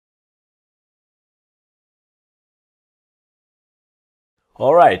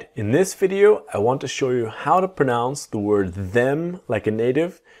Alright, in this video I want to show you how to pronounce the word them like a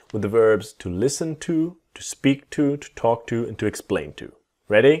native with the verbs to listen to speak to talk to, and to explain to.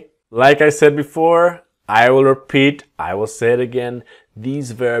 Ready? Like I said before, I will repeat, I will say it again,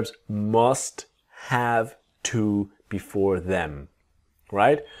 these verbs must have to before them,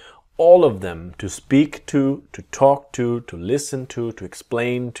 right? All of them, to speak to talk to listen to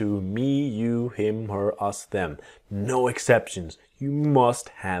explain to, me, you, him, her, us, them. No exceptions. You must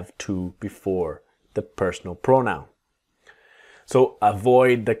have to before the personal pronoun. So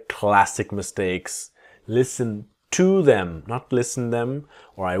avoid the classic mistakes. Listen to them, not listen them,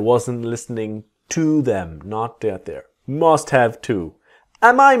 or I wasn't listening to them, not that there. Must have to.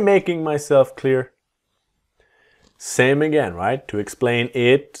 Am I making myself clear? Same again, right? To explain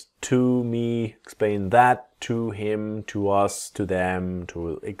it, to me, explain that, to him, to us, to them,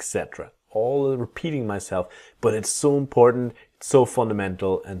 to etc. All repeating myself, but it's so important, it's so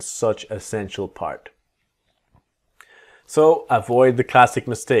fundamental, and such an essential part. So avoid the classic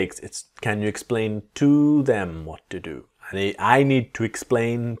mistakes. It's can you explain to them what to do? I need to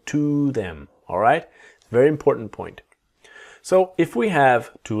explain to them, all right? Very important point. So if we have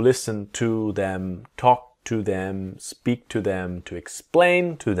to listen to them, talk to them, speak to them, to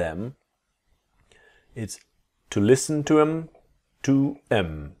explain to them, it's to listen to them, to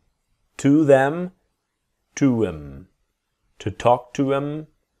them, to them, to them, to talk to them,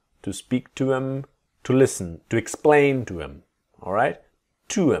 to speak to them, to listen, to explain to them, all right?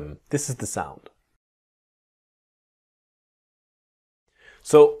 To them, this is the sound.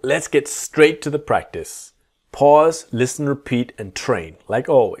 So let's get straight to the practice. Pause, listen, repeat, and train, like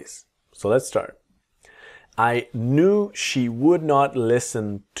always. So let's start. I knew she would not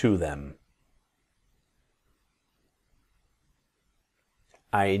listen to them.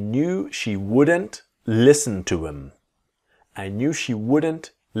 I knew she wouldn't listen to him. I knew she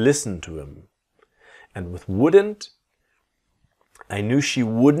wouldn't listen to him. And with wouldn't, I knew she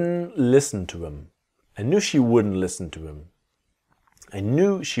wouldn't listen to him. I knew she wouldn't listen to him. I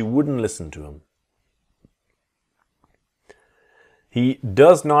knew she wouldn't listen to him. He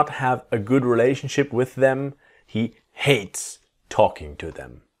does not have a good relationship with them. He hates talking to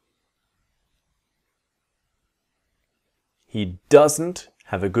them. He doesn't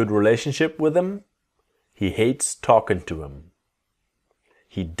have a good relationship with them. He hates talking to him.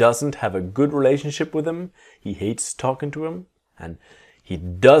 He doesn't have a good relationship with him. He hates talking to him. And he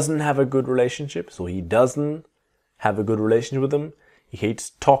doesn't have a good relationship, so he doesn't have a good relationship with them. He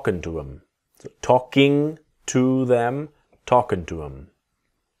hates talking to him. So talking to them, talking to him.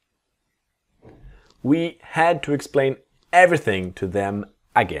 We had to explain everything to them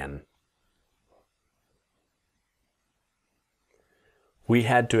again. We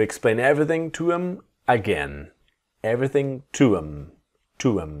had to explain everything to him again. Everything to him.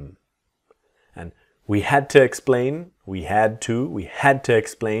 To him. And we had to explain, we had to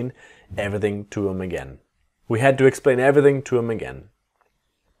explain everything to him again. We had to explain everything to him again.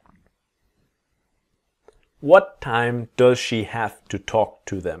 What time does she have to talk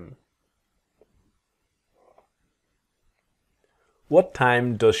to them? What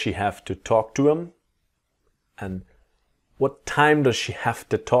time does she have to talk to him? And what time does she have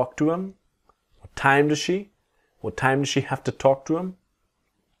to talk to him? What time does she? What time does she have to talk to him?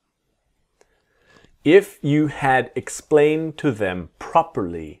 If you had explained to them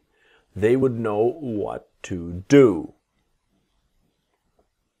properly, they would know what to do.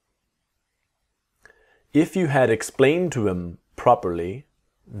 If you had explained to them properly,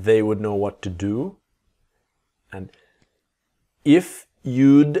 they would know what to do. And if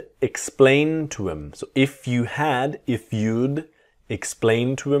you'd explain to him, so if you'd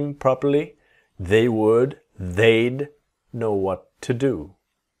explain to him properly, they'd know what to do.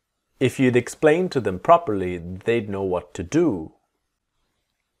 If you'd explain to them properly, they'd know what to do.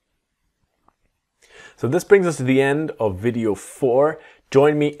 So this brings us to the end of video 4.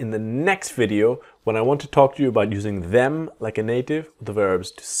 Join me in the next video when I want to talk to you about using them like a native with the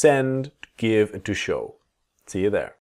verbs to send, to give, and to show. See you there.